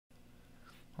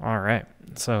All right,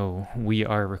 so we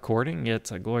are recording.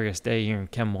 It's a glorious day here in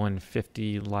Chem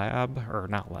 150 lab, or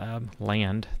not lab,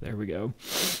 land. There we go.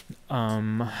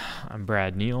 I'm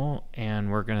Brad Neal,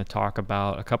 and we're going to talk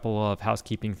about a couple of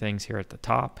housekeeping things here at the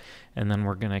top, and then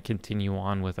we're going to continue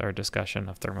on with our discussion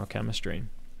of thermochemistry.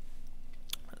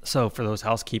 So for those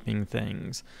housekeeping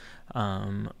things,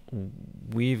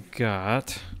 we've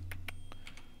got,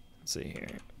 let's see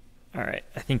here. All right,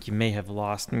 I think you may have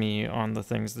lost me on the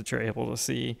things that you're able to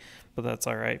see, but that's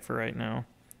all right for right now.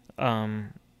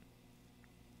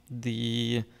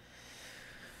 The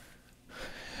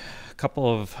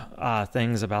couple of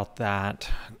things about that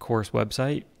course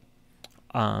website,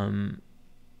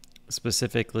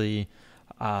 specifically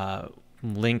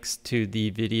links to the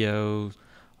video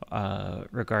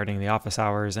regarding the office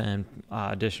hours and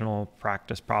additional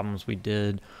practice problems we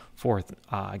did for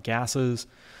gases.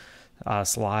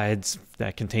 Slides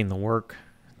that contain the work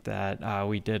that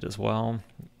we did as well.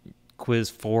 Quiz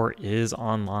 4 is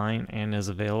online and is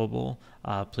available.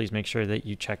 Please make sure that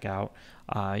you check out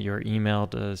your email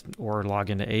or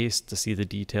log into ACE to see the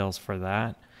details for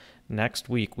that. Next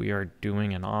week, we are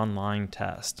doing an online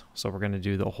test. So we're going to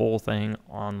do the whole thing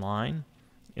online.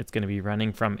 It's going to be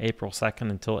running from April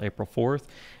 2nd until April 4th,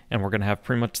 and we're going to have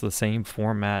pretty much the same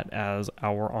format as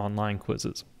our online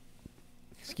quizzes.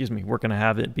 We're going to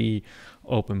have it be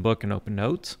open book and open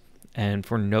notes. And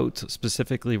for notes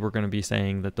specifically, we're going to be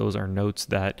saying that those are notes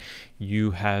that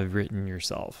you have written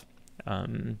yourself.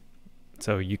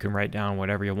 So you can write down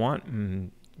whatever you want,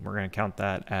 and we're going to count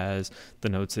that as the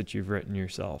notes that you've written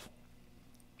yourself.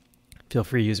 Feel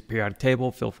free to use a periodic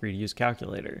table. Feel free to use a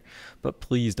calculator, but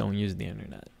please don't use the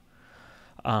internet.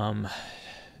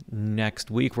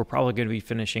 Next week, we're probably going to be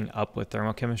finishing up with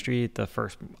thermochemistry,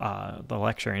 the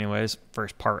lecture anyways,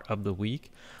 first part of the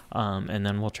week. And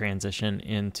then we'll transition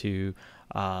into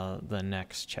the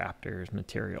next chapter's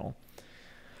material.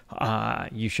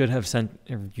 You should have seen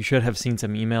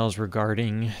some emails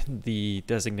regarding the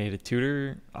designated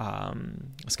tutor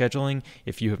scheduling.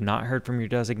 If you have not heard from your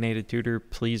designated tutor,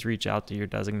 please reach out to your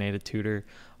designated tutor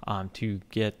to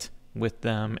get with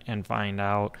them and find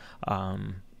out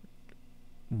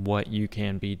what you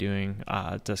can be doing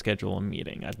to schedule a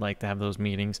meeting. I'd like to have those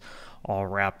meetings all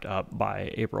wrapped up by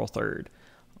April 3rd.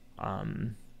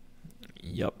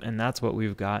 Yep, and that's what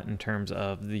we've got in terms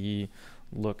of the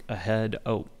look ahead.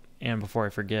 Oh, and before I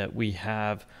forget, we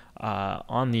have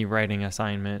on the writing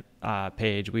assignment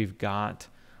page, we've got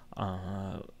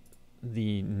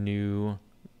the new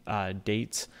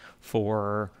dates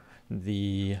for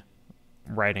the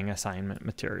writing assignment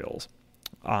materials.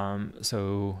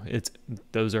 So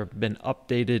those have been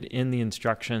updated in the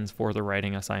instructions for the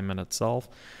writing assignment itself.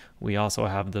 We also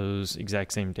have those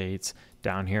exact same dates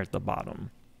down here at the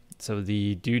bottom. So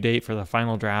the due date for the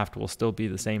final draft will still be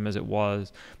the same as it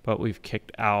was, but we've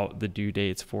kicked out the due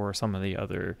dates for some of the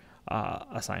other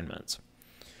assignments.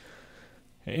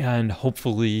 And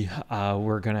hopefully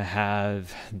we're going to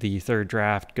have the third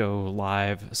draft go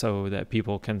live so that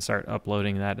people can start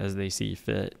uploading that as they see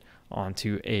fit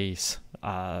onto ACE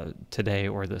today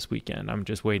or this weekend. I'm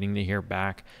just waiting to hear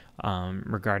back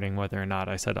regarding whether or not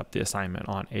I set up the assignment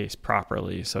on ACE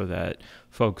properly so that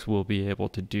folks will be able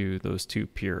to do those two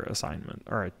peer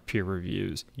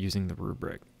reviews using the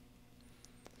rubric.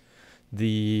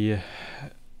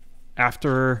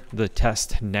 After the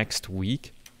test next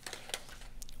week,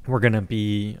 we're going to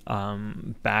be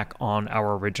back on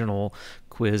our original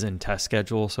quiz and test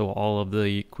schedule. So all of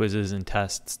the quizzes and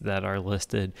tests that are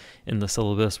listed in the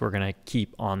syllabus, we're going to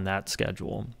keep on that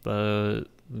schedule. The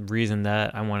reason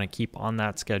that I want to keep on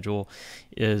that schedule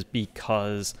is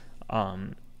because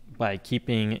by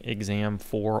keeping exam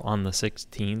 4 on the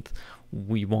 16th,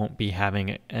 we won't be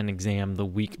having an exam the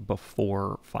week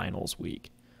before finals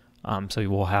week. So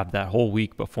we'll have that whole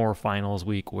week before finals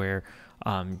week where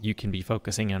you can be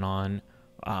focusing in on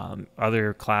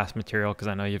other class material, because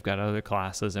I know you've got other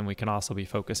classes, and we can also be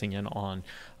focusing in on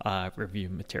review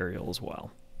material as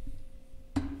well.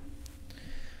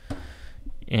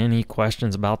 Any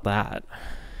questions about that?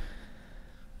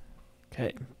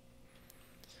 Okay.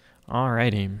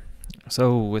 Alrighty.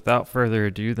 So without further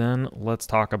ado then, let's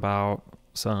talk about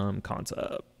some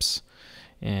concepts.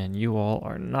 And you all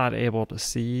are not able to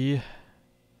see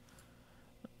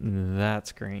that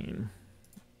screen.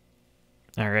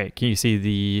 All right, can you see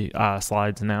the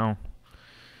slides now?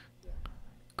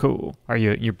 Cool. But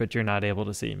you're not able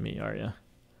to see me, are you?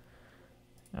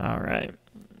 All right.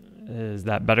 Is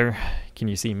that better? Can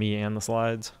you see me and the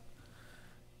slides?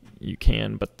 You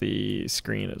can, but the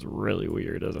screen is really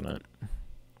weird, isn't it?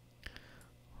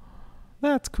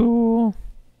 That's cool.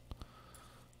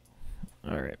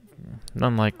 All right,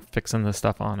 Nothing like fixing this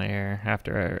stuff on air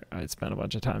after I spent a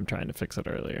bunch of time trying to fix it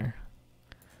earlier.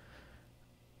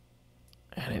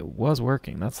 And it was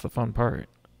working. That's the fun part.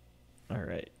 All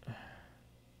right.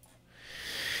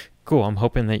 Cool. I'm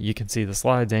hoping that you can see the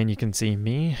slides and you can see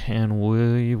me, and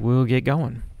we will get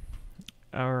going.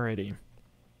 Alrighty.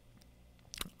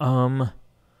 I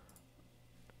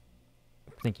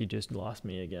think you just lost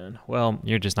me again. Well,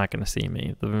 you're just not going to see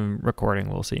me. The recording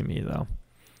will see me, though.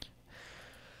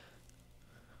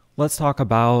 Let's talk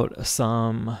about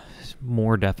some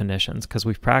more definitions, because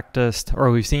we've practiced,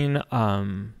 or we've seen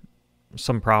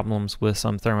some problems with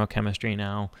some thermochemistry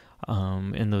now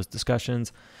in those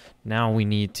discussions. Now we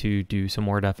need to do some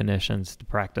more definitions to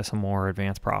practice some more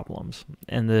advanced problems.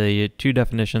 And the two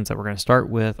definitions that we're going to start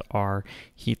with are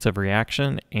heats of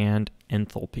reaction and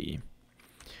enthalpy.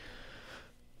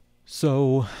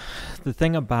 So the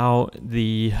thing about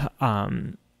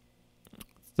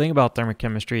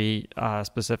thermochemistry,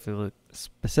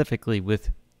 specifically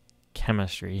with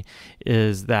chemistry,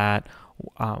 is that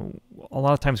a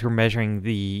lot of times we're measuring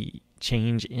the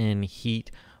change in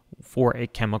heat for a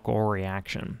chemical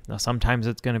reaction. Now, sometimes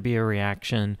it's going to be a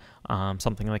reaction,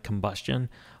 something like combustion.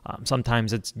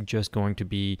 Sometimes it's just going to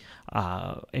be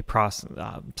a process,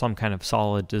 some kind of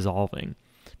solid dissolving.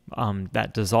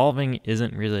 That dissolving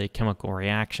isn't really a chemical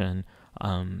reaction,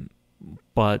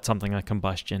 but something like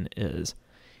combustion is.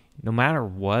 No matter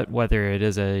what, whether it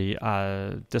is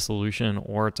a dissolution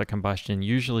or it's a combustion,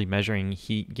 usually measuring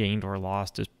heat gained or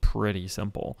lost is pretty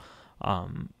simple.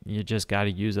 You just got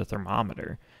to use a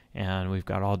thermometer, and we've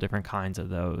got all different kinds of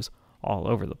those all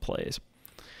over the place.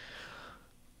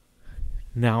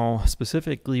 Now,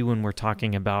 specifically when we're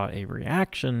talking about a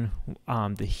reaction,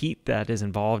 the heat that is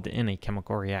involved in a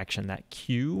chemical reaction, that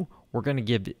Q, we're going to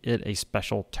give it a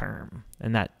special term,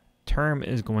 and that term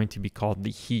is going to be called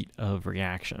the heat of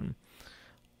reaction.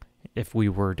 If we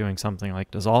were doing something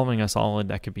like dissolving a solid,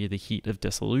 that could be the heat of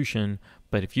dissolution.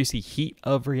 But if you see heat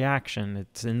of reaction,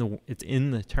 it's in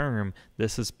the term.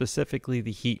 This is specifically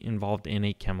the heat involved in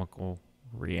a chemical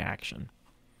reaction.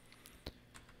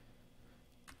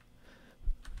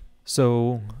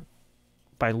 So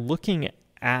by looking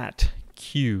at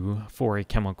Q for a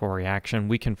chemical reaction,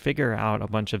 we can figure out a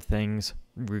bunch of things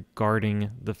regarding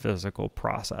the physical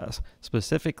process.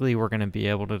 Specifically, we're going to be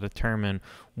able to determine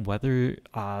whether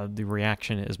the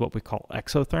reaction is what we call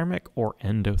exothermic or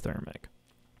endothermic.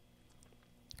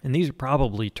 And these are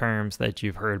probably terms that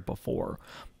you've heard before,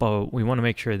 but we want to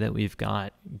make sure that we've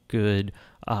got good,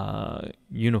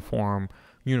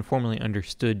 uniformly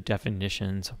understood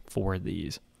definitions for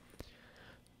these.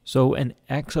 So an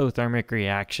exothermic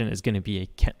reaction is going to be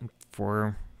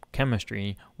for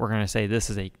chemistry, we're going to say this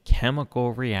is a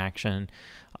chemical reaction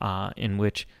in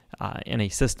which in a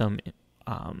system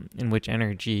in which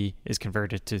energy is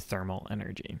converted to thermal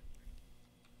energy.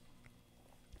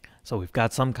 So we've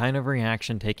got some kind of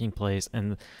reaction taking place,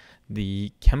 and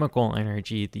the chemical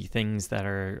energy, the things that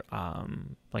are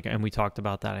and we talked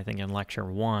about that I think in lecture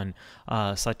 1,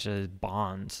 such as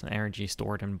bonds, energy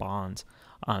stored in bonds,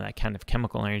 that kind of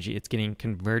chemical energy, it's getting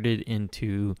converted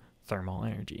into thermal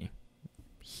energy,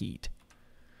 heat.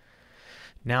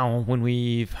 Now, when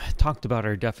we've talked about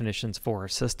our definitions for a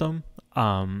system,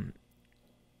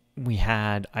 we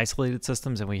had isolated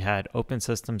systems, and we had open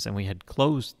systems, and we had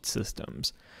closed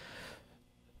systems.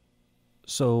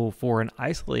 So for an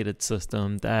isolated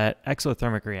system, that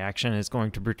exothermic reaction is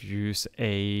going to produce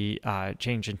a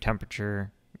change in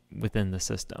temperature within the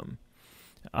system.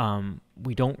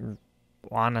 We don't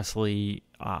honestly,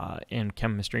 in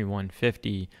Chemistry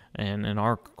 150 and in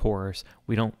our course,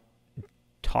 we don't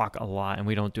talk a lot, and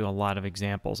we don't do a lot of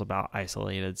examples about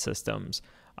isolated systems.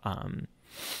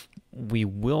 We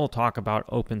will talk about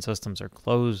open systems or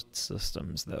closed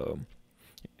systems, though,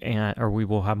 or we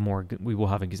will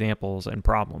have examples and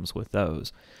problems with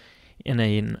those. In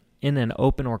an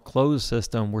open or closed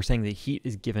system, we're saying the heat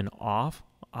is given off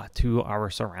to our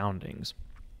surroundings.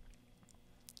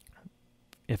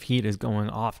 If heat is going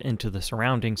off into the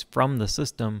surroundings from the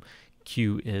system,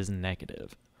 Q is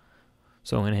negative.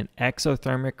 So in an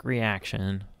exothermic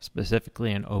reaction,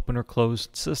 specifically an open or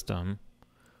closed system,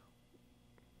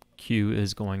 Q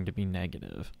is going to be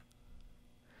negative.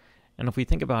 And if we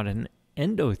think about an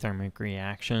endothermic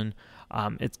reaction,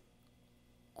 it's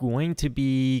going to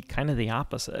be kind of the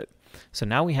opposite. So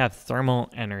now we have thermal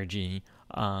energy,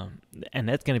 and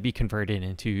that's going to be converted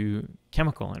into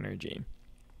chemical energy.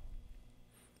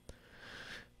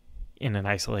 In an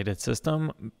isolated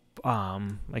system,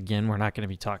 again, we're not going to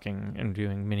be talking and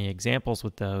doing many examples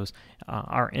with those.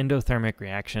 Our endothermic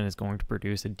reaction is going to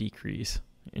produce a decrease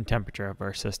in temperature of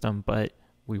our system, but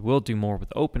We will do more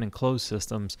with open and closed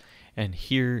systems, and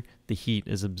here the heat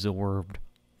is absorbed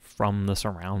from the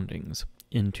surroundings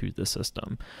into the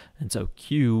system. And so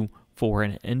Q for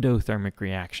an endothermic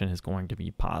reaction is going to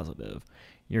be positive.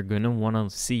 You're going to want to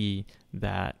see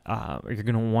that, you're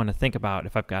going to want to think about,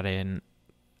 if I've got an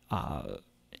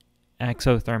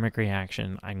exothermic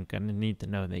reaction, I'm going to need to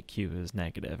know that Q is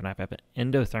negative. And if I have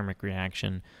an endothermic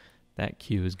reaction, that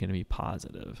Q is going to be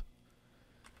positive.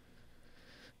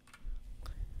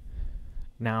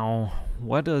 Now,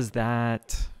 what does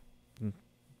that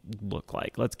look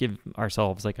like? Let's give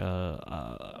ourselves like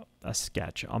a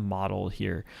sketch, a model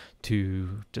here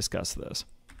to discuss this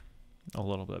a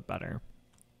little bit better.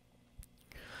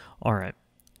 All right.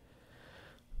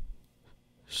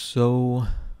 So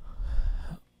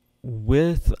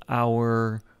with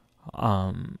our,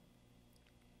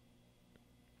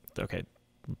 okay,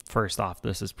 first off,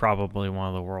 this is probably one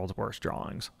of the world's worst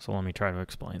drawings. So let me try to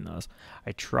explain this.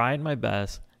 I tried my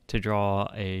best to draw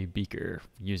a beaker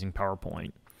using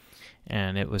PowerPoint,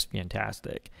 and it was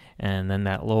fantastic. And then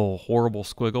that little horrible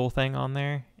squiggle thing on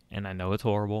there, and I know it's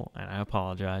horrible, and I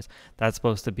apologize, that's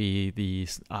supposed to be the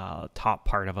top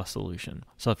part of a solution.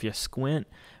 So if you squint,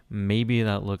 maybe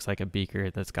that looks like a beaker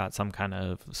that's got some kind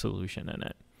of solution in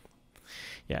it.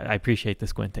 Yeah, I appreciate the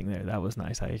squinting there. That was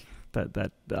nice.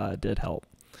 That did help.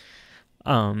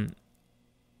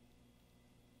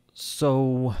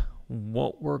 So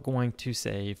what we're going to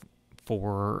say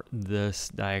for this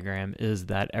diagram is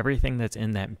that everything that's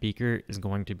in that beaker is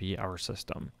going to be our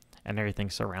system, and everything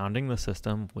surrounding the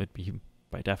system would be,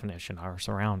 by definition, our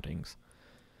surroundings.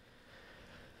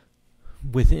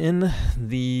 Within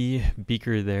the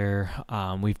beaker there,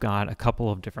 we've got a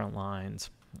couple of different lines.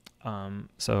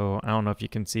 So I don't know if you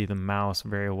can see the mouse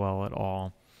very well at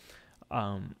all.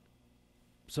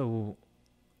 So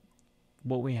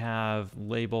what we have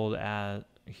labeled as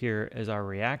here is our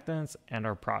reactants and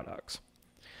our products.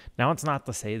 Now, it's not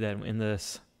to say that in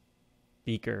this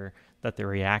beaker that the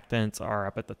reactants are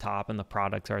up at the top and the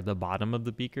products are at the bottom of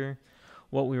the beaker.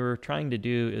 What we were trying to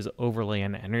do is overlay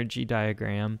an energy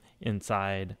diagram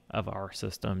inside of our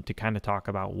system to kind of talk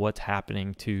about what's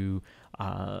happening to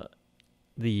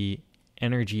the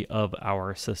energy of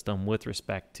our system with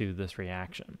respect to this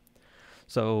reaction.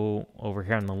 So over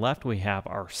here on the left, we have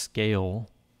our scale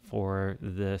for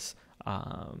this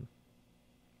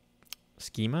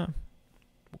schema,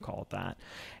 we'll call it that.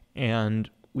 And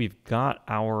we've got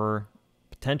our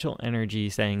potential energy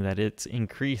saying that it's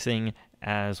increasing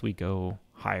as we go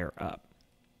higher up.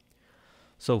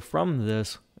 So from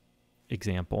this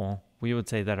example, we would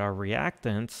say that our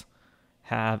reactants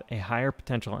have a higher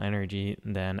potential energy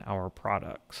than our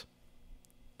products.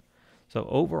 So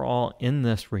overall, in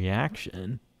this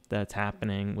reaction that's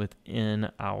happening within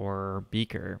our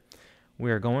beaker,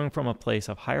 we are going from a place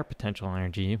of higher potential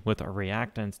energy with our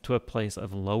reactants to a place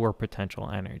of lower potential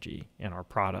energy in our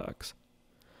products.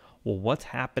 Well, what's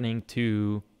happening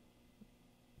to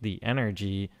the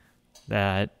energy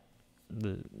that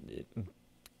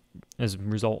is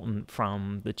resultant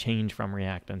from the change from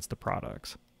reactants to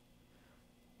products?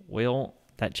 Well,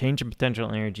 that change in potential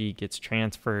energy gets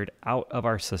transferred out of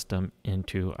our system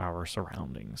into our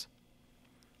surroundings.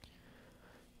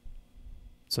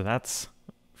 So that's,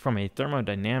 from a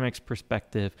thermodynamics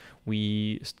perspective,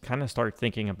 we kind of start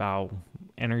thinking about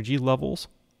energy levels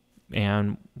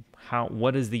and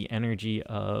what is the energy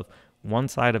of one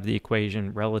side of the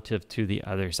equation relative to the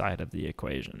other side of the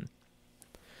equation.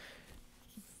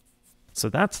 So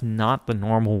that's not the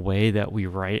normal way that we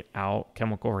write out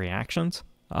chemical reactions.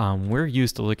 We're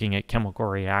used to looking at chemical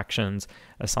reactions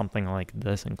as something like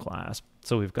this in class.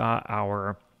 So we've got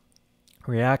our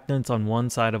reactants on one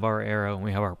side of our arrow, and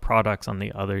we have our products on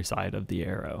the other side of the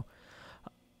arrow.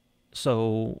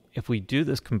 So if we do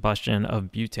this combustion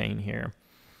of butane here,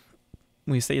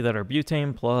 we say that our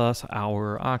butane plus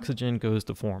our oxygen goes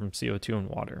to form CO2 and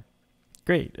water.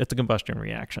 Great, it's a combustion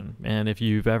reaction. And if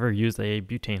you've ever used a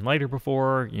butane lighter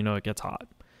before, you know it gets hot.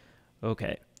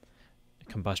 Okay,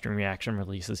 a combustion reaction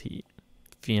releases heat.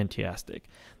 Fantastic.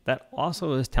 That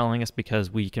also is telling us, because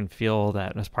we can feel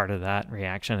that as part of that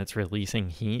reaction, it's releasing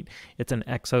heat. It's an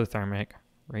exothermic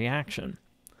reaction.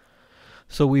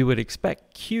 So we would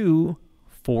expect Q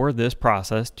for this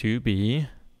process to be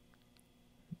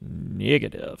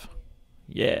negative.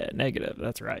 Yeah, negative,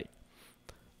 that's right.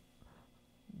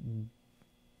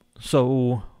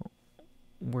 So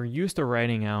we're used to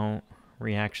writing out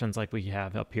reactions like we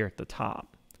have up here at the top.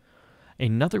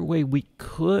 Another way we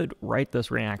could write this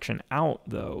reaction out,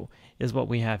 though, is what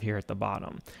we have here at the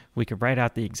bottom. We could write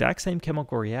out the exact same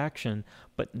chemical reaction,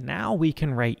 but now we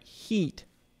can write heat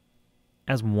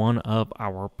as one of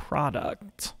our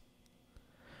products.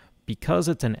 because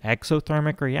it's an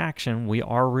exothermic reaction, we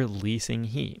are releasing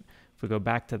heat. If we go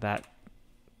back to that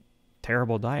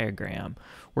terrible diagram,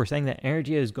 we're saying that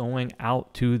energy is going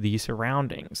out to the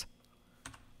surroundings.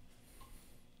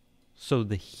 So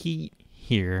the heat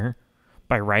here,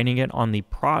 by writing it on the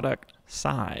product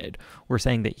side, we're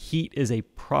saying that heat is a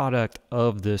product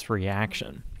of this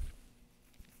reaction.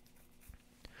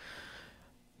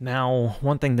 Now,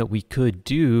 one thing that we could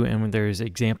do, and there's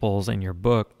examples in your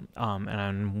book,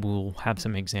 and we'll have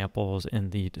some examples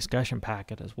in the discussion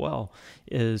packet as well,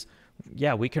 is,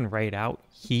 yeah, we can write out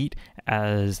heat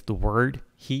as the word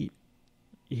heat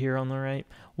here on the right.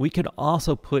 We could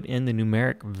also put in the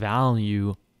numeric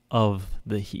value of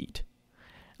the heat.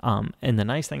 And the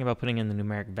nice thing about putting in the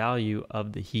numeric value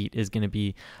of the heat is going to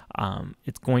be,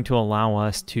 it's going to allow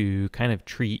us to kind of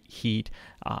treat heat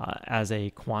as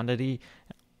a quantity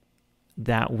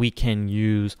that we can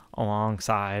use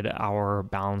alongside our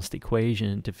balanced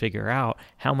equation to figure out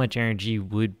how much energy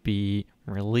would be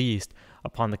released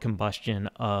upon the combustion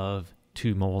of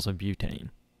 2 moles of butane.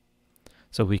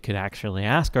 So we could actually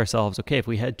ask ourselves, okay, if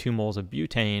we had 2 moles of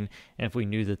butane, and if we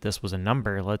knew that this was a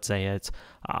number, let's say it's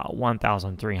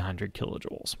 1,300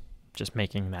 kilojoules, just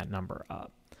making that number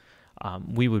up,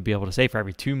 we would be able to say for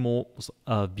every 2 moles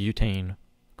of butane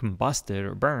combusted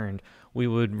or burned, we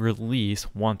would release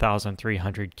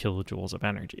 1,300 kilojoules of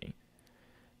energy.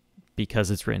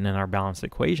 Because it's written in our balanced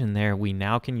equation there, we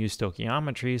now can use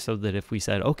stoichiometry so that if we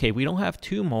said, okay, we don't have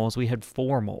 2 moles, we had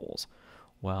 4 moles.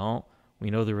 Well,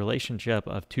 we know the relationship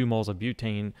of 2 moles of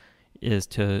butane is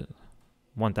to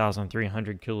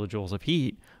 1,300 kilojoules of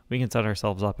heat. We can set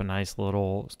ourselves up a nice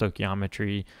little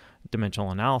stoichiometry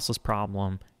dimensional analysis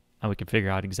problem, and we can figure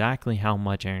out exactly how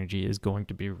much energy is going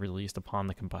to be released upon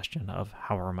the combustion of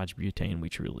however much butane we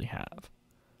truly have.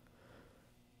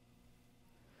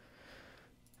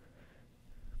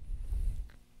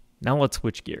 Now let's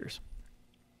switch gears.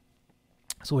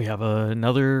 So we have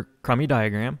another crummy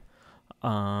diagram,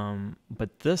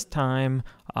 but this time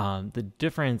the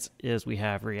difference is we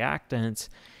have reactants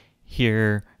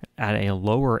here at a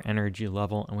lower energy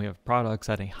level and we have products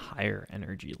at a higher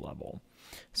energy level.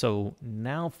 So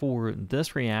now for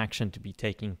this reaction to be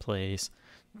taking place,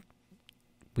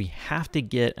 we have to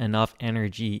get enough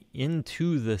energy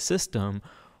into the system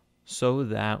so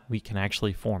that we can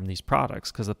actually form these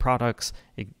products, because the products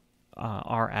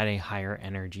are at a higher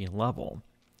energy level.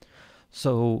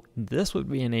 So this would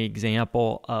be an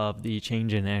example of the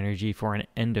change in energy for an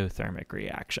endothermic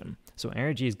reaction. So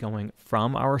energy is going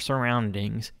from our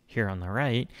surroundings here on the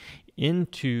right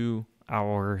into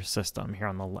our system here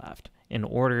on the left in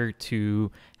order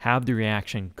to have the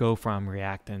reaction go from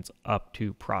reactants up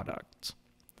to products.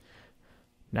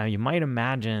 Now you might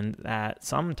imagine that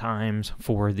sometimes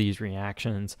for these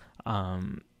reactions,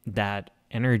 that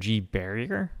energy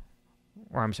barrier,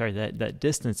 or I'm sorry, that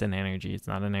distance in energy, it's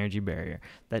not an energy barrier,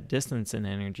 that distance in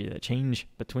energy, that change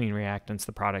between reactants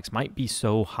to products might be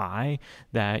so high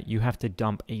that you have to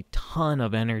dump a ton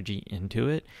of energy into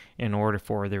it in order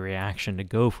for the reaction to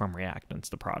go from reactants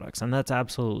to products. And that's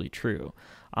absolutely true.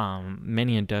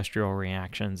 Many industrial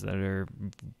reactions that are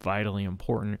vitally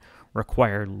important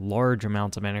require large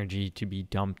amounts of energy to be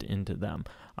dumped into them.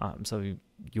 So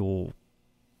you'll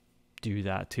do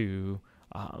that to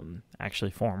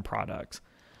actually form products.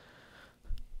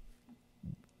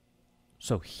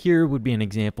 So here would be an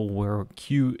example where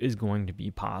Q is going to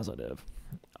be positive.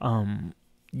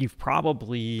 You've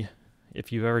probably,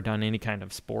 if you've ever done any kind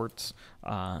of sports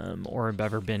or have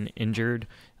ever been injured,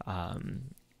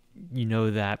 you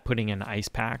know that putting an ice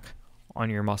pack on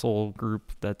your muscle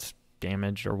group that's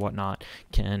damaged or whatnot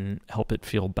can help it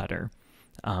feel better.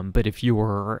 But if you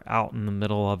were out in the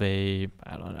middle of a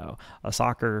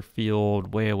soccer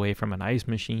field way away from an ice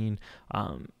machine,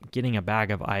 getting a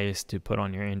bag of ice to put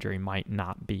on your injury might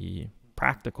not be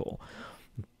practical.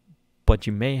 But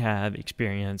you may have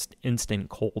experienced instant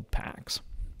cold packs.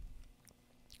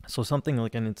 So something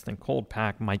like an instant cold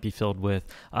pack might be filled with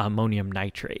ammonium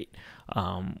nitrate,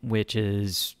 which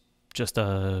is just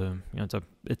it's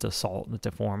a salt. It's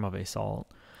a form of a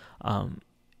salt.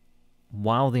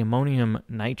 While the ammonium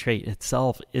nitrate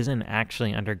itself isn't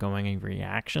actually undergoing a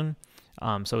reaction,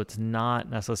 so it's not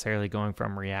necessarily going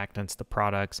from reactants to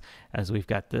products as we've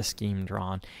got this scheme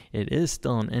drawn, it is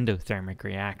still an endothermic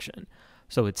reaction.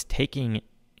 So it's taking,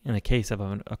 in the case of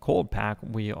a cold pack,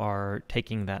 we are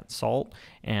taking that salt,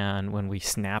 and when we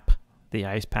snap the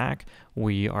ice pack,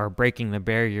 we are breaking the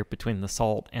barrier between the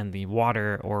salt and the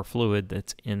water or fluid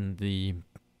that's in the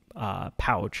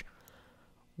pouch.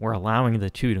 We're allowing the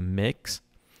two to mix.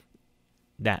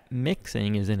 That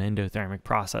mixing is an endothermic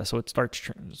process. So it starts.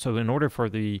 So in order for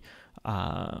the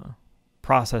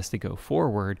process to go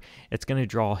forward, it's going to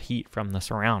draw heat from the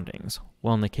surroundings.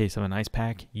 Well, in the case of an ice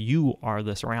pack, you are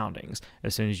the surroundings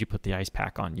as soon as you put the ice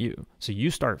pack on you. So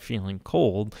you start feeling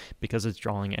cold because it's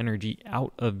drawing energy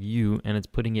out of you and it's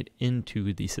putting it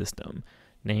into the system,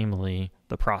 namely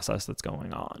the process that's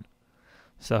going on.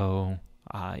 So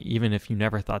even if you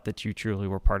never thought that you truly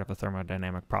were part of a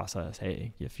thermodynamic process,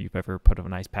 hey, if you've ever put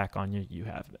an ice pack on you, you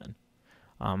have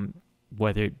been.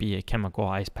 Whether it be a chemical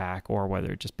ice pack or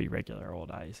whether it just be regular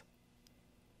old ice.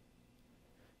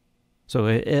 So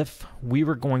if we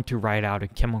were going to write out a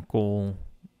chemical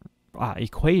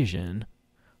equation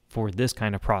for this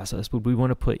kind of process, would we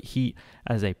want to put heat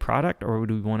as a product or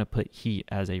would we want to put heat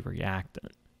as a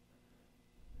reactant?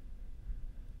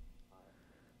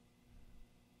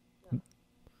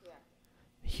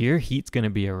 Here, heat's going to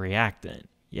be a reactant.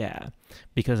 Yeah,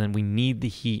 because then we need the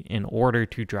heat in order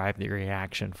to drive the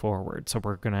reaction forward. So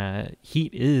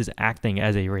heat is acting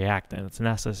as a reactant. It's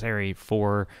necessary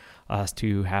for us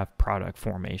to have product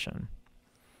formation.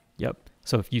 Yep.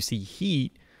 So if you see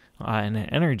heat and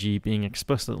energy being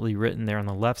explicitly written there on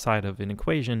the left side of an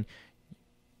equation,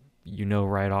 you know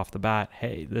right off the bat,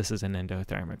 hey, this is an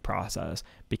endothermic process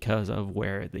because of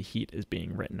where the heat is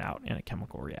being written out in a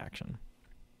chemical reaction.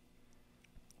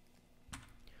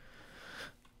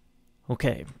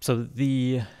 Okay, so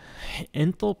the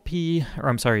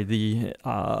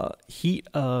heat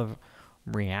of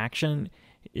reaction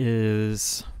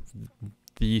is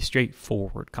the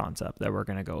straightforward concept that we're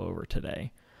going to go over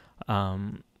today.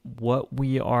 What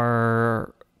we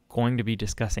are going to be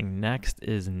discussing next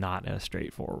is not as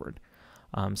straightforward.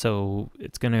 So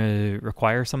it's going to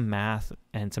require some math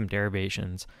and some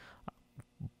derivations,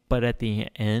 but at the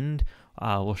end,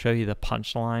 we'll show you the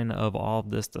punchline of all of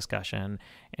this discussion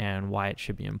and why it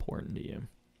should be important to you.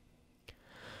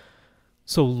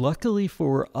 So luckily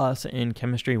for us in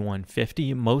Chemistry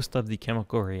 150, most of the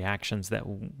chemical reactions that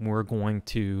we're going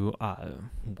to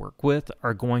work with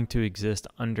are going to exist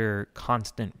under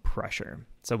constant pressure.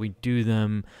 So we do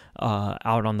them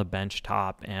out on the bench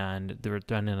top and they're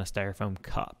done in a styrofoam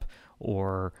cup,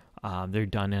 or they're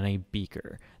done in a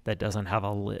beaker that doesn't have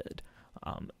a lid.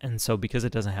 And so because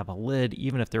it doesn't have a lid,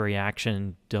 even if the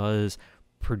reaction does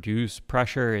produce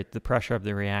pressure, the pressure of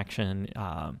the reaction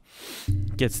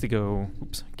gets to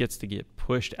get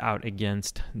pushed out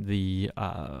against the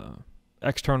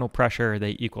external pressure.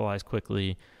 They equalize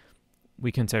quickly.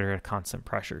 We consider it a constant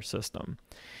pressure system.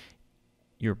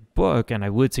 Your book, and I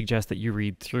would suggest that you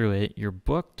read through it, your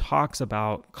book talks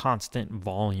about constant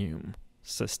volume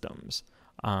systems.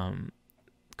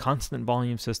 Constant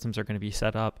volume systems are going to be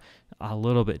set up a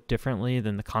little bit differently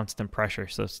than the constant pressure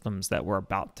systems that we're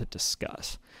about to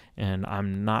discuss. And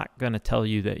I'm not going to tell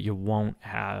you that you won't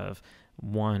have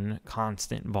one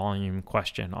constant volume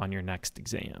question on your next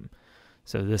exam.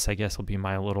 So this, I guess, will be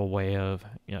my little way of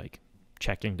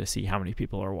checking to see how many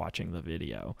people are watching the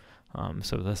video.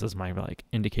 So this is my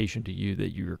indication to you that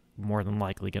you're more than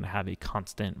likely going to have a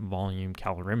constant volume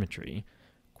calorimetry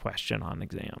question on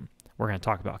exam. We're going to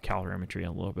talk about calorimetry in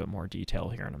a little bit more detail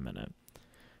here in a minute,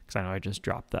 because I know I just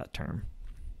dropped that term.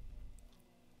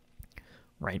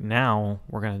 Right now,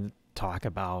 we're going to talk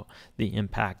about the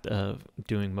impact of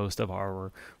doing most of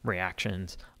our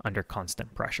reactions under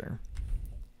constant pressure.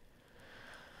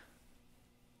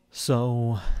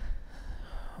 So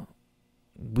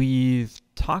we've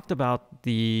talked about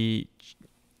the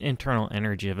internal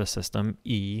energy of a system,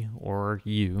 E or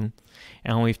U,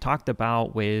 and we've talked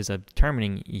about ways of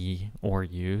determining E or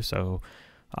U, so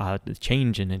the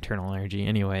change in internal energy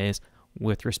anyways,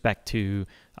 with respect to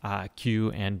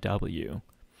Q and W.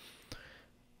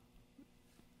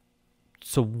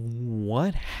 So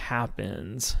what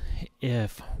happens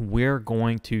if we're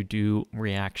going to do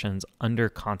reactions under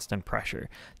constant pressure?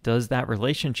 Does that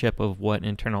relationship of what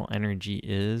internal energy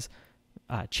is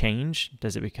change?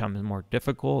 Does it become more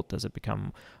difficult? Does it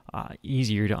become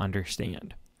easier to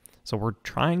understand? So we're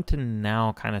trying to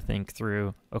now kind of think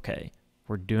through, okay,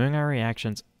 we're doing our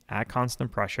reactions at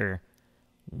constant pressure.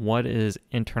 What is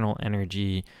internal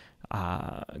energy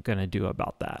going to do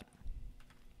about that?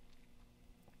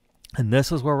 And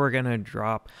this is where we're going to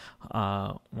drop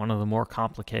one of the more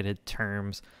complicated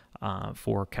terms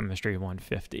for Chemistry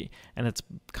 150. And it's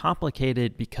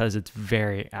complicated because it's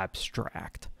very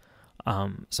abstract.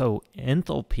 So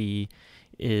enthalpy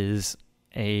is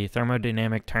a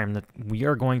thermodynamic term that we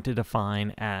are going to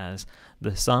define as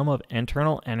the sum of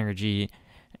internal energy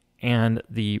and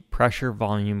the pressure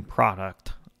volume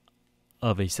product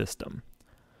of a system.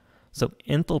 So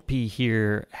enthalpy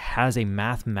here has a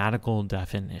mathematical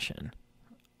definition.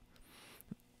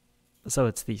 So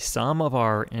it's the sum of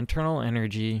our internal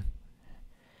energy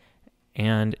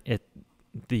and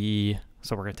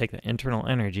so we're going to take the internal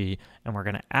energy and we're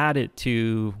going to add it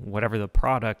to whatever the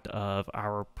product of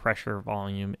our pressure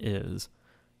volume is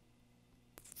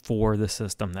for the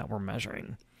system that we're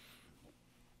measuring.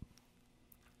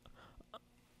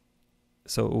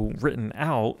 So written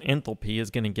out, enthalpy is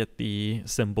going to get the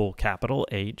symbol capital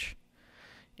H.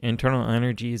 Internal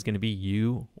energy is going to be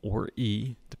U or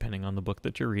E, depending on the book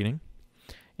that you're reading,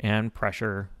 and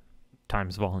pressure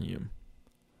times volume.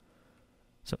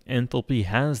 So enthalpy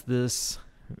has this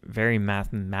very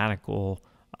mathematical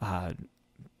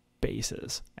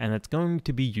basis, and it's going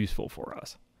to be useful for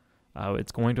us.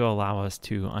 It's going to allow us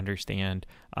to understand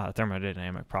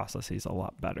thermodynamic processes a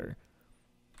lot better.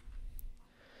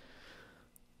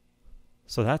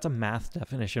 So that's a math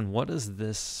definition. What does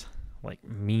this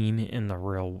mean in the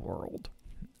real world?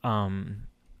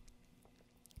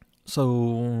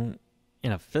 So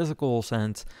in a physical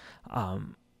sense,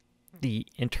 the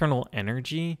internal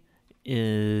energy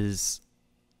is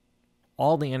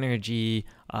all the energy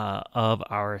of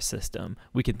our system.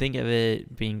 We can think of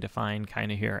it being defined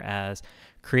kind of here as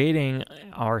creating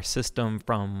our system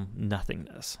from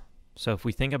nothingness. So if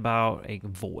we think about a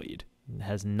void, it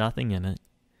has nothing in it,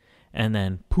 and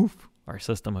then poof, our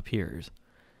system appears.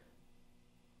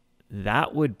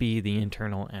 That would be the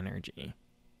internal energy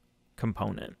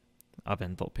component of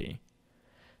enthalpy.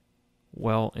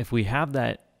 Well, if we have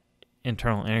that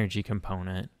internal energy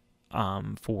component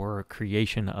for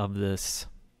creation of this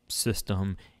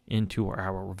system into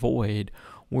our void,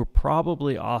 we're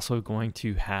probably also going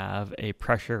to have a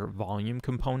pressure volume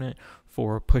component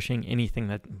for pushing anything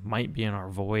that might be in our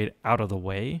void out of the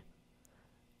way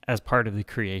as part of the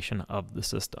creation of the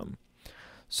system.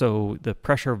 So the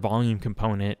pressure volume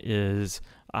component is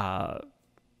the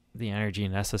energy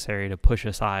necessary to push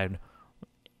aside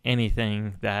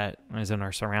anything that is in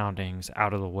our surroundings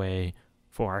out of the way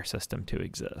for our system to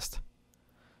exist.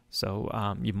 So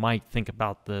you might think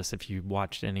about this if you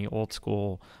watched any old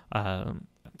school,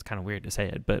 it's kind of weird to say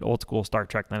it, but old school Star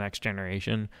Trek The Next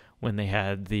Generation, when they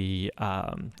had the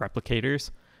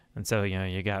replicators. And so,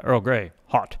 you got Earl Grey,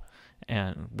 hot,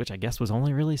 and which I guess was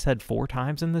only really said 4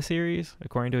 times in the series,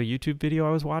 according to a YouTube video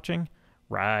I was watching.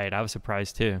 Right, I was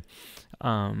surprised too.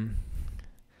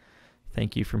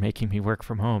 Thank you for making me work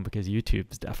from home, because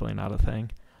YouTube is definitely not a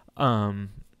thing.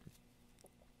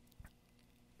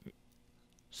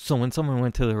 So when someone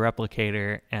went to the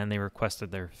replicator and they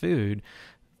requested their food,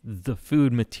 the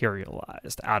food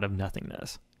materialized out of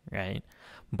nothingness, right?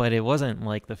 But it wasn't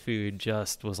like the food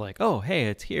just was like, oh, hey,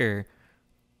 it's here.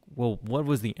 Well, what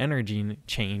was the energy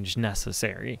change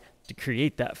necessary to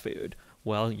create that food?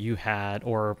 Well, you had,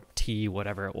 or tea,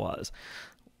 whatever it was.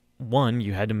 1,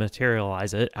 you had to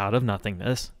materialize it out of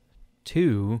nothingness.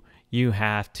 2, you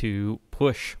have to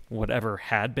push whatever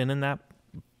had been in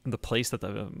the place that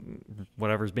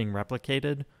whatever's being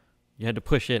replicated, you had to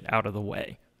push it out of the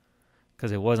way.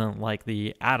 Because it wasn't like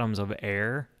the atoms of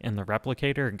air in the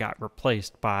replicator got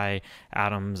replaced by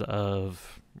atoms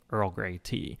of Earl Grey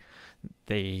tea.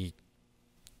 They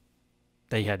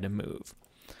had to move.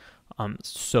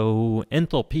 So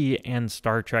enthalpy and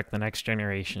Star Trek The Next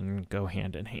Generation go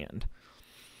hand in hand.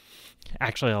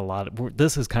 Actually,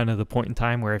 this is kind of the point in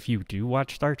time where if you do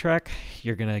watch Star Trek,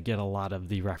 you're going to get a lot of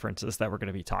the references that we're going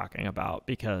to be talking about,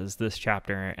 because this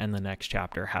chapter and the next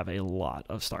chapter have a lot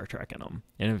of Star Trek in them.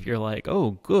 And if you're like,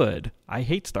 oh, good, I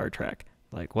hate Star Trek.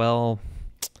 Well,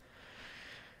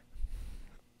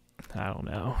 I don't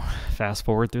know. Fast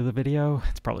forward through the video,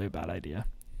 it's probably a bad idea.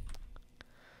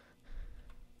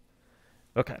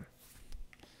 Okay.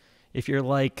 If you're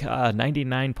like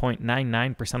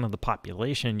 99.99% of the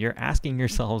population, you're asking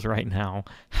yourselves right now,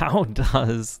 how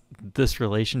does this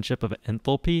relationship of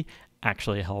enthalpy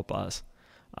actually help us?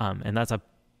 And that's a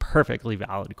perfectly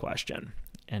valid question.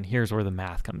 And here's where the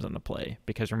math comes into play.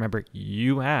 Because remember,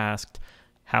 you asked,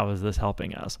 how is this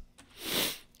helping us?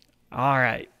 All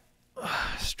right.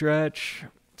 Stretch.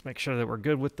 Let's make sure that we're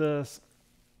good with this.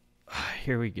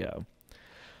 Here we go.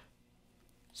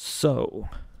 So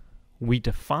we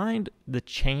defined the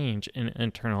change in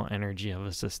internal energy of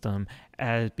a system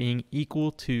as being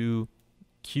equal to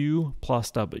Q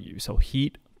plus W, so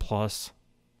heat plus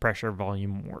pressure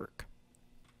volume work.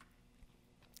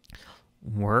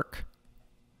 Work,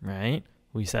 right,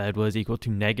 we said was equal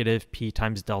to negative P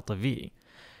times delta V.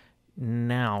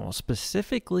 Now,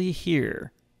 specifically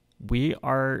here, we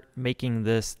are making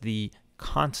this the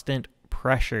constant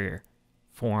pressure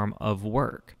form of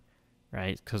work.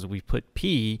 Right? Because we put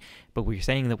P, but we're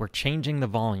saying that we're changing the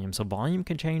volume. So volume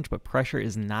can change, but pressure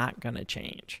is not going to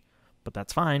change. But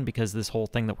that's fine, because this whole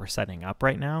thing that we're setting up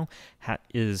right now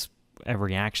is a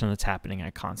reaction that's happening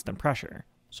at constant pressure.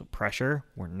 So pressure,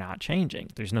 we're not changing.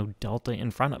 There's no delta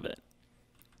in front of it.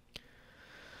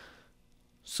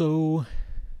 So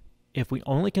if we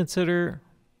only consider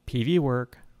PV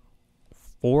work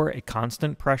for a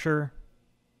constant pressure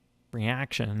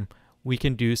reaction, we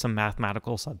can do some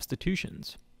mathematical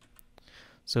substitutions.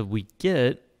 So we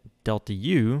get delta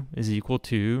U is equal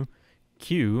to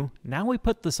Q. Now we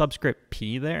put the subscript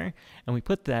P there, and we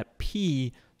put that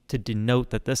P to denote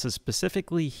that this is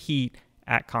specifically heat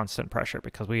at constant pressure,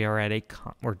 because we are at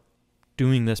we're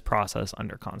doing this process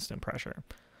under constant pressure.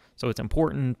 So it's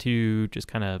important to just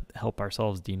kind of help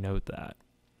ourselves denote that.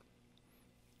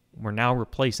 We're now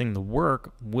replacing the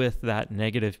work with that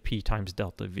negative P times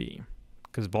delta V,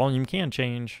 because volume can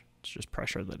change, it's just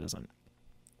pressure that isn't.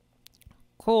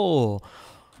 Cool.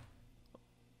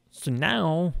 So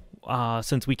now,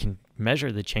 since we can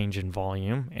measure the change in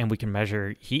volume and we can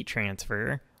measure heat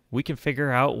transfer, we can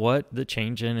figure out what the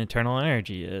change in internal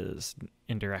energy is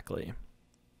indirectly,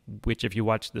 which if you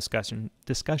watch discussion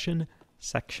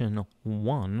section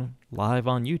 1 live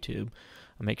on YouTube,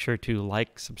 make sure to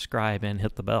like, subscribe, and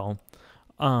hit the bell.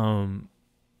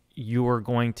 You are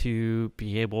going to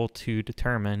be able to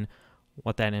determine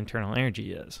what that internal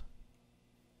energy is.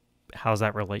 How does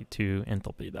that relate to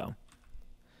enthalpy, though?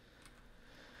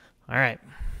 All right,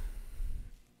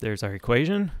 there's our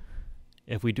equation.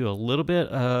 If we do a little bit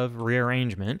of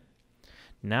rearrangement,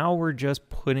 now we're just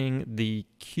putting the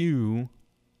Q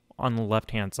on the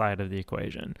left-hand side of the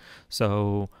equation.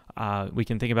 So we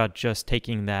can think about just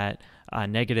taking that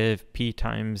negative P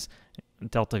times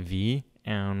delta V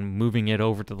and moving it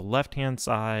over to the left-hand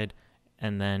side,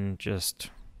 and then just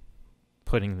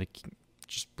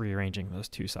rearranging those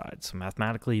two sides. So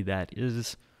mathematically, that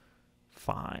is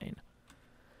fine.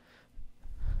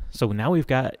 So now we've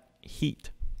got heat.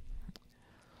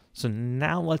 So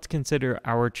now let's consider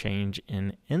our change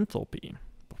in enthalpy.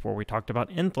 Before we talked about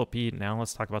enthalpy, now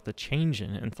let's talk about the change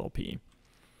in enthalpy.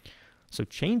 So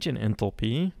change in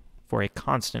enthalpy for a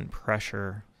constant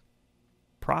pressure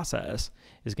process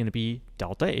is going to be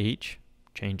delta H,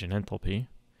 change in enthalpy,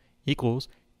 equals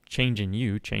change in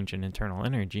U, change in internal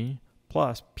energy,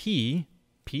 plus P.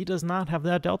 P does not have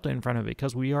that delta in front of it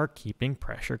because we are keeping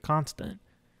pressure constant,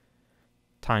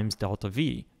 times delta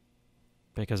V,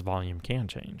 because volume can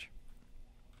change.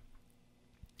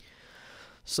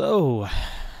 So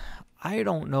I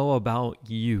don't know about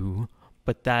you,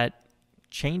 but that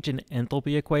change in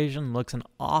enthalpy equation looks an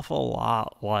awful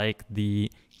lot like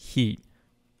the heat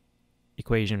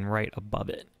equation right above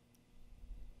it.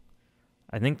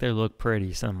 I think they look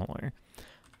pretty similar.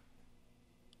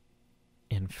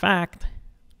 In fact,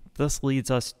 this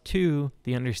leads us to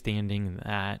the understanding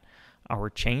that our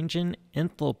change in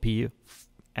enthalpy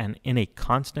and in a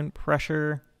constant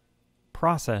pressure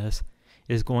process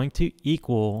is going to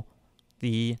equal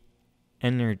the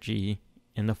energy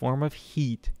in the form of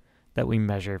heat that we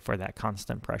measure for that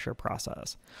constant pressure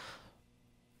process.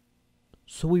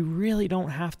 So we really don't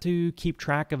have to keep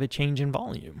track of a change in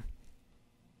volume.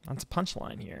 That's a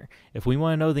punchline here. If we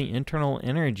want to know the internal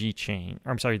energy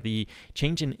the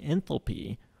change in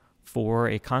enthalpy for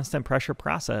a constant pressure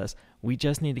process, we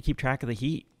just need to keep track of the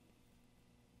heat.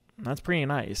 That's pretty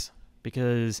nice,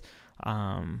 because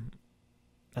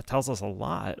that tells us a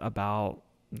lot about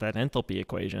that enthalpy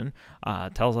equation.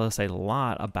 Tells us a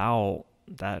lot about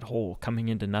that whole coming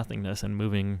into nothingness and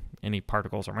moving any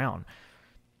particles around.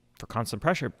 For constant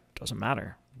pressure, it doesn't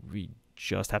matter. We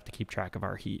just have to keep track of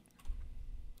our heat.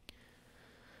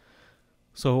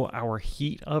 So our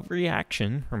heat of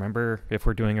reaction, remember, if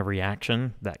we're doing a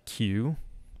reaction, that Q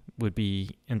would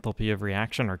be enthalpy of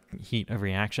reaction or heat of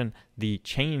reaction. The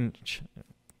change,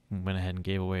 went ahead and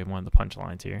gave away one of the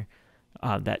punchlines here,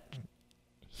 that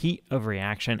heat of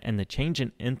reaction and the change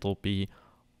in enthalpy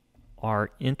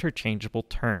are interchangeable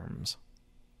terms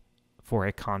for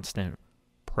a constant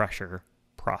pressure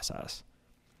process.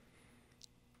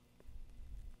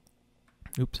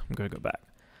 Oops, I'm going to go back.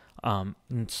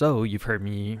 And so you've heard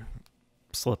me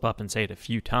slip up and say it a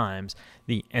few times.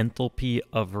 The enthalpy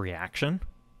of reaction,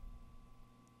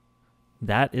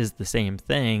 that is the same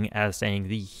thing as saying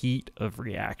the heat of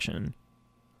reaction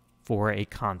for a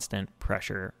constant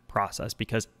pressure process,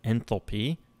 because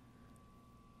enthalpy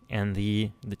and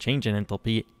the change in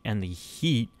enthalpy and the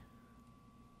heat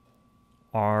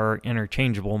are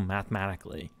interchangeable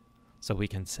mathematically. So we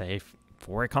can say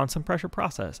for a constant pressure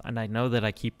process, and I know that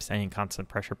I keep saying constant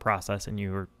pressure process and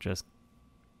you are just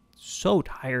so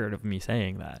tired of me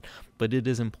saying that, but it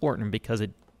is important because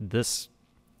this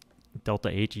delta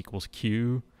H equals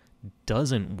Q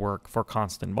doesn't work for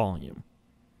constant volume.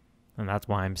 And that's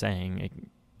why I'm saying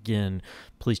again,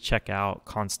 please check out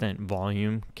constant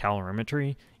volume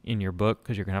calorimetry in your book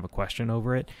because you're going to have a question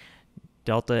over it.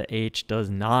 Delta H does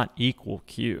not equal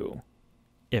Q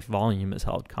if volume is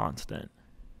held constant.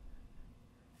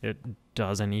 It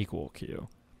doesn't equal Q.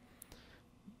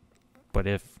 But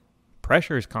if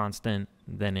pressure is constant,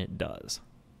 then it does.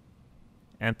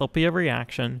 Enthalpy of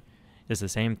reaction is the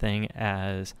same thing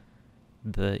as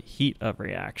the heat of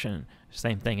reaction,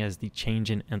 same thing as the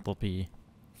change in enthalpy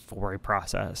for a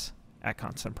process at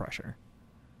constant pressure.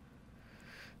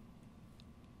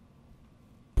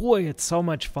 Boy, it's so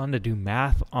much fun to do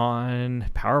math on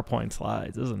PowerPoint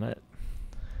slides, isn't it?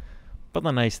 But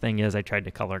the nice thing is I tried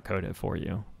to color code it for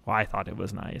you. Well, I thought it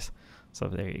was nice. So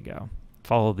there you go.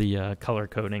 Follow the color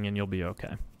coding and you'll be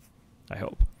okay. I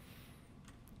hope.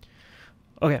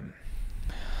 Okay.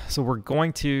 So we're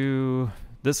going to,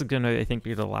 this is going to, I think,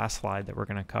 be the last slide that we're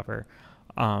going to cover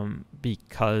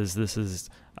because this is,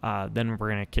 then we're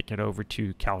going to kick it over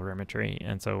to calorimetry.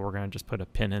 And so we're going to just put a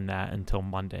pin in that until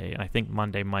Monday. And I think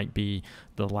Monday might be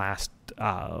the last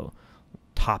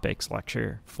topics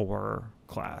lecture for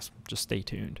class. Just stay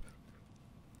tuned.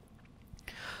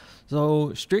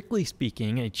 So strictly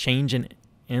speaking, a change in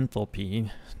enthalpy,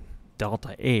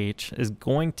 delta H, is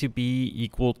going to be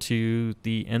equal to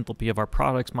the enthalpy of our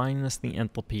products minus the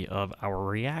enthalpy of our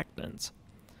reactants.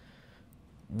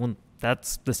 Well,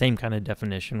 that's the same kind of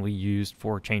definition we used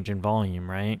for change in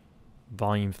volume, right?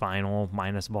 Volume final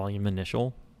minus volume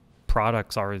initial.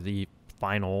 Products are the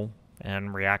final and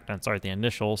reactants are the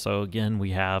initial. So again,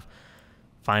 we have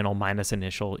final minus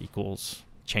initial equals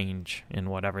change in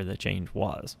whatever the change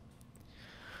was.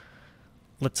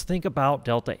 Let's think about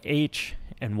delta H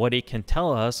and what it can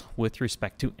tell us with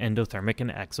respect to endothermic and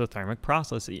exothermic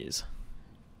processes.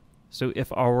 So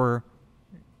if our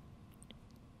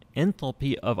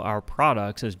enthalpy of our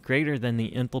products is greater than the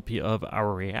enthalpy of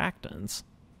our reactants,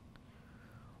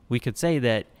 we could say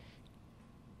that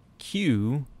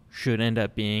Q should end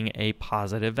up being a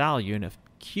positive value. And if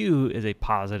Q is a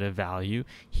positive value,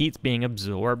 heat's being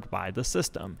absorbed by the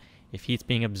system. If heat's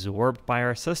being absorbed by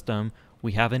our system,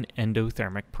 we have an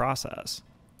endothermic process.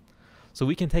 So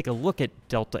we can take a look at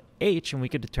delta H and we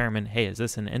could determine, hey, is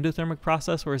this an endothermic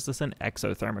process or is this an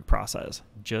exothermic process?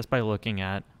 Just by looking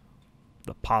at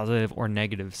the positive or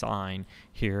negative sign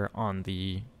here on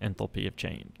the enthalpy of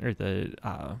change, or the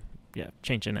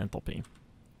change in enthalpy.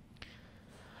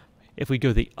 If we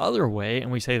go the other way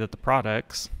and we say that the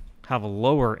products have a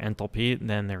lower enthalpy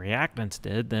than the reactants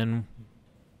did, then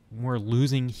we're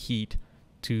losing heat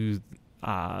to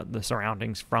the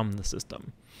surroundings from the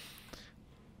system.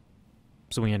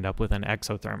 So we end up with an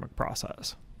exothermic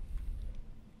process.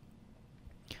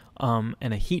 And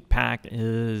a heat pack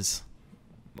is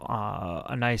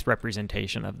a nice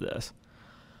representation of this.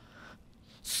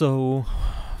 So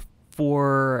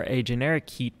for a generic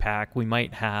heat pack, we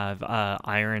might have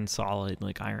iron solid,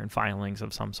 like iron filings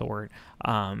of some sort,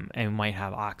 and we might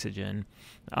have oxygen.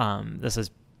 This is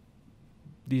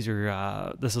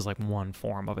like one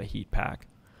form of a heat pack.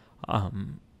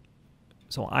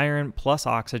 So iron plus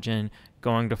oxygen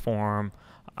going to form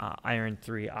iron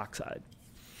 3 oxide.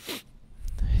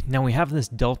 Now we have this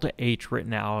delta H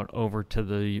written out over to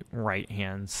the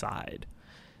right-hand side.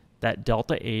 That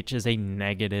delta H is a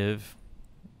negative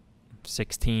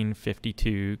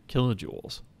 1652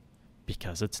 kilojoules.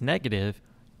 Because it's negative,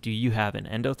 do you have an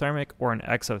endothermic or an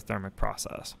exothermic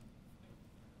process?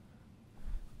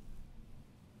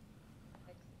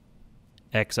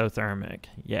 Exothermic,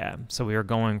 yeah. So we are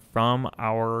going from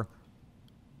our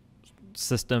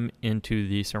system into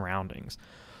the surroundings.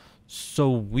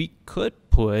 So we could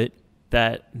put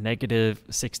that negative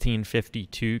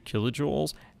 1652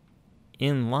 kilojoules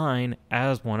in line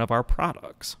as one of our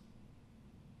products.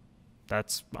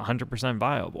 That's 100%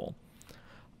 viable.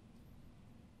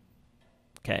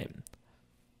 Okay.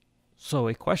 So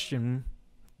a question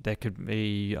that could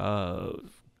be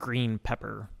green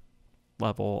pepper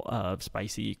level of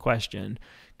spicy question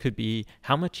could be,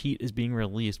 how much heat is being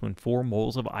released when 4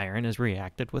 moles of iron is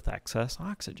reacted with excess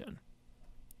oxygen?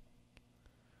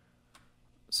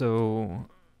 So,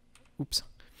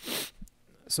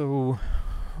 So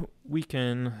we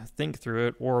can think through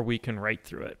it or we can write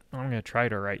through it. I'm going to try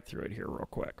to write through it here real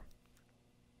quick.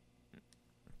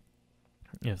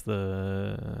 There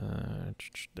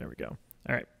we go.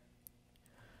 All right.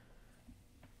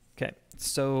 Okay,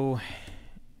 so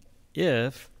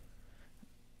if,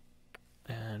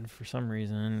 and for some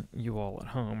reason you all at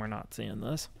home are not seeing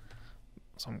this,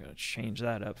 so I'm going to change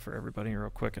that up for everybody real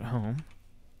quick at home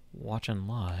watching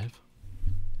live.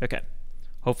 Okay,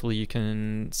 hopefully you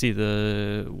can see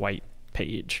the white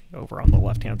page over on the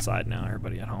left hand side now,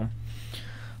 everybody at home.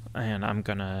 And I'm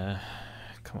gonna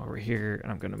come over here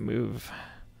and I'm gonna move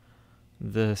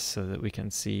this so that we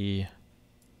can see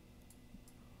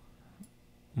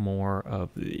more of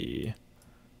the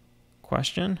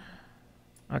question.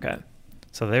 Okay,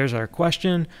 so there's our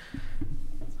question.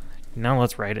 Now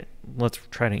let's write it. Let's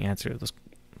try to answer this.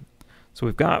 So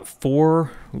we've got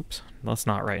 4, oops, let's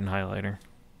not write in highlighter.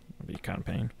 That'd be kind of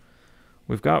pain.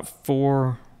 We've got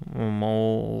 4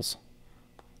 moles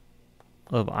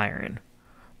of iron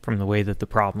from the way that the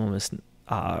problem is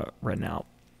written out.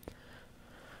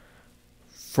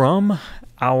 From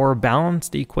our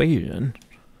balanced equation,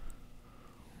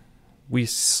 we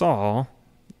saw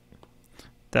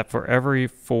that for every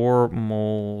 4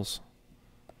 moles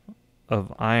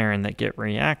of iron that get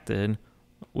reacted,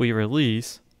 we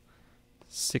release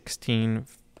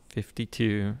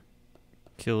 1652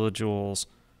 kilojoules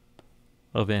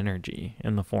of energy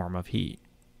in the form of heat.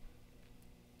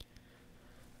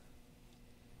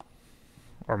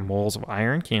 Our moles of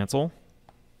iron cancel,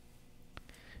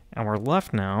 and we're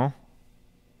left now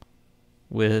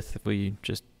with, if we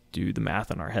just do the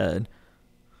math in our head,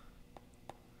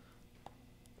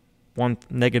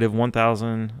 negative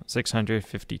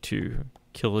 1,652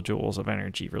 kilojoules of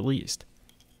energy released.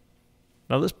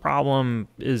 Now this problem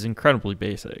is incredibly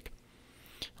basic,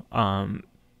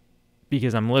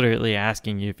 because I'm literally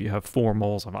asking you if you have 4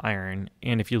 moles of iron,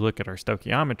 and if you look at our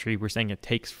stoichiometry, we're saying it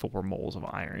takes 4 moles of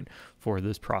iron for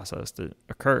this process to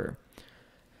occur.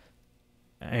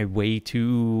 A way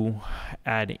to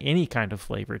add any kind of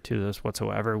flavor to this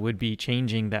whatsoever would be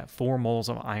changing that 4 moles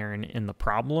of iron in the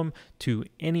problem to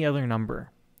any other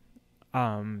number,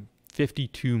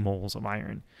 52 moles of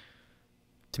iron,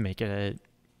 to make it a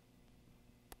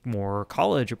more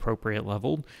college appropriate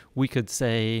level. We could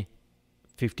say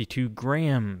 52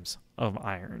 grams of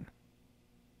iron.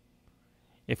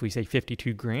 If we say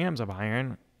 52 grams of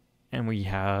iron and we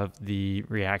have the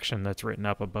reaction that's written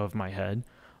up above my head,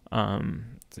 let's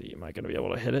see, am I going to be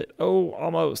able to hit it? Oh,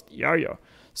 almost. Yeah.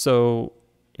 So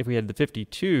if we had the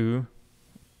 52,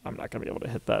 I'm not going to be able to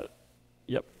hit that.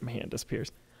 Yep, my hand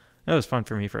disappears. That was fun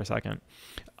for me for a second.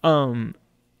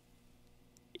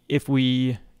 If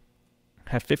we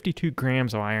have 52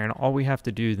 grams of iron, all we have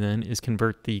to do then is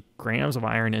convert the grams of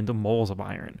iron into moles of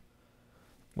iron.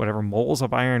 Whatever moles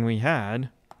of iron we had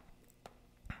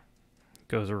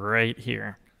goes right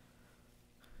here.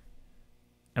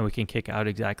 And we can kick out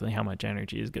exactly how much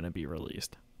energy is going to be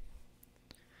released.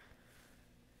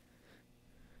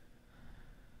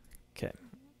 Okay, I'm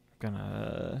going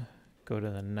to go to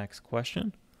the next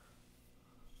question.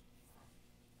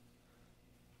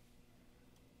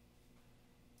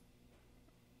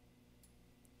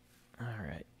 All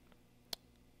right.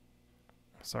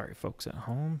 Sorry, folks at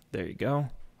home. There you go.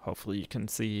 Hopefully you can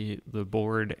see the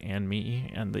board and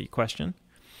me and the question.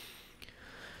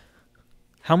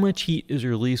 How much heat is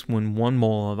released when 1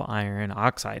 mole of iron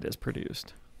oxide is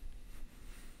produced?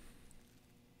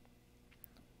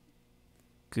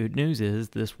 Good news is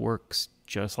this works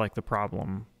just like the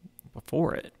problem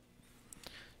before it.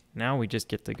 Now we just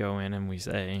get to go in and we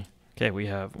say, okay, we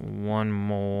have 1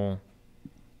 mole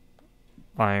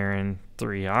iron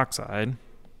 3 oxide.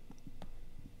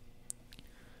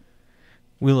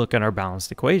 We look at our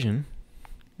balanced equation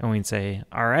and we say,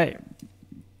 all right,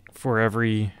 for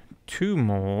every 2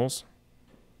 moles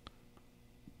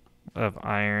of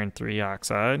iron 3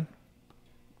 oxide,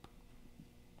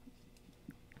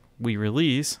 we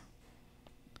release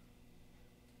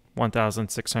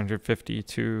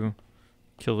 1,652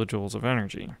 kilojoules of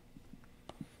energy.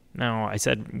 Now, I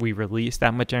said we release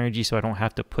that much energy, so I don't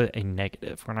have to put a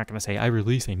negative. We're not going to say I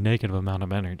release a negative amount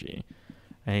of energy.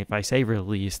 And if I say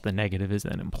release, the negative is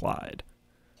then implied.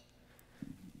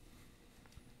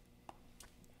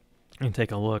 And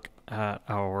take a look at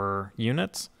our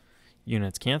units.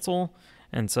 Units cancel.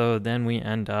 And so then we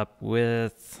end up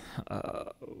with,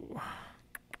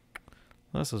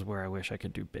 this is where I wish I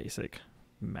could do basic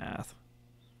math.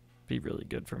 Be really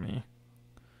good for me.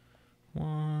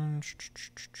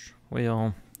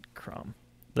 Wheel, crumb.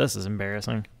 This is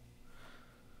embarrassing.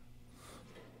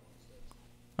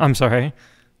 I'm sorry.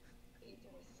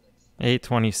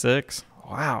 826.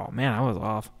 Wow, man, I was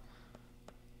off.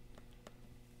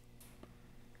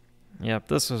 Yep,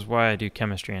 this is why I do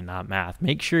chemistry and not math.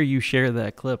 Make sure you share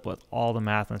that clip with all the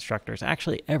math instructors.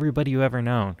 Actually, everybody you've ever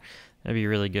known. That'd be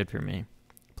really good for me.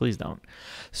 Please don't.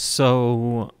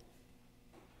 So,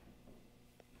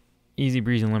 easy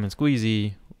breezy lemon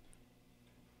squeezy.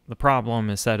 The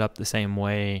problem is set up the same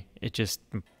way. It just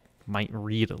might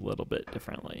read a little bit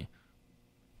differently.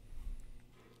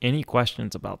 Any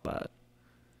questions about that?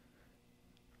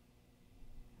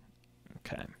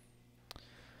 Okay.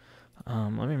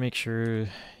 Let me make sure.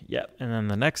 Yep. And then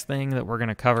the next thing that we're going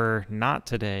to cover, not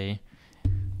today.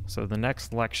 So the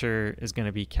next lecture is going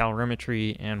to be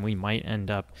calorimetry, and we might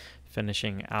end up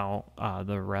finishing out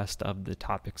the rest of the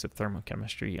topics of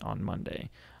thermochemistry on Monday.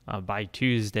 By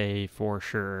Tuesday, for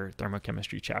sure,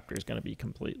 thermochemistry chapter is going to be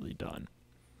completely done.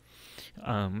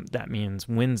 That means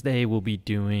Wednesday we'll be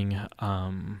doing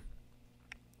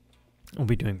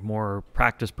more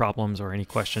practice problems or any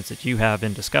questions that you have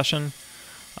in discussion.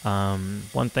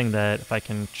 One thing that, if I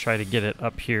can try to get it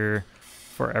up here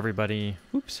for everybody,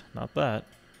 oops, not that.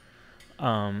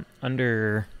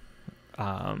 Under,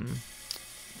 let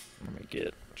me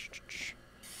get,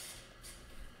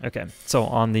 okay, so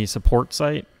on the support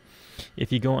site,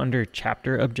 if you go under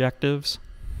chapter objectives,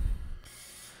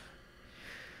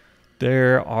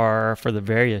 there are, for the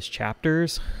various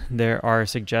chapters, there are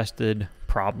suggested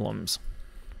problems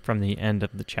from the end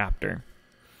of the chapter.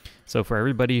 So for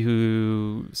everybody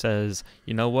who says,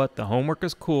 you know what, the homework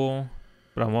is cool,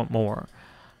 but I want more.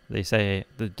 They say,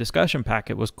 the discussion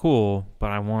packet was cool, but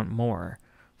I want more.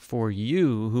 For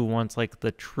you who wants like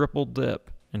the triple dip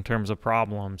in terms of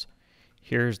problems,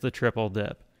 here's the triple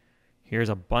dip. Here's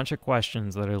a bunch of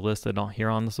questions that are listed here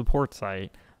on the support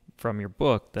site from your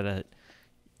book that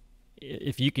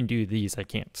if you can do these, I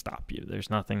can't stop you. There's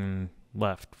nothing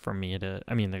left for me to,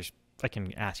 I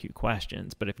can ask you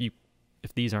questions, but if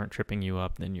these aren't tripping you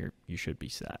up, then you should be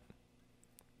set.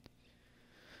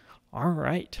 All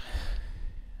right.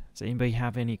 Does anybody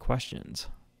have any questions?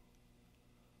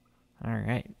 All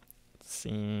right.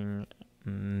 Seeing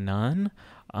none.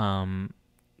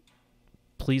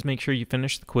 Please make sure you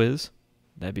finish the quiz.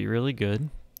 That'd be really good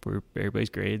for everybody's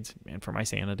grades and for my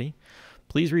sanity.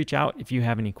 Please reach out if you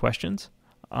have any questions.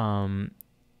 Yeah,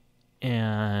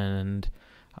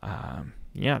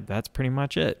 that's pretty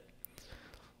much it.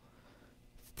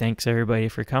 Thanks everybody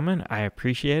for coming. I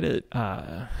appreciate it.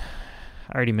 I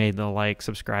already made the like,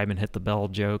 subscribe, and hit the bell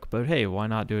joke, but hey, why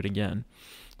not do it again?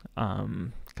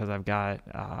 Because I've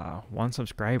got 1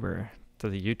 subscriber to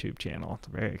the YouTube channel. It's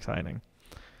very exciting.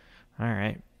 All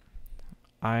right.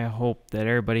 I hope that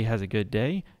everybody has a good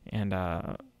day, and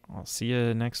I'll see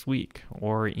you next week.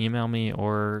 Or email me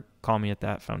or call me at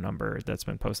that phone number that's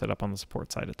been posted up on the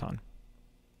support site a ton.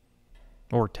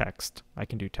 Or text. I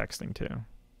can do texting too,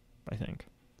 I think.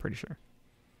 Pretty sure.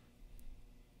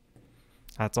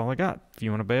 That's all I got. If you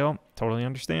want to bail, totally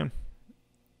understand.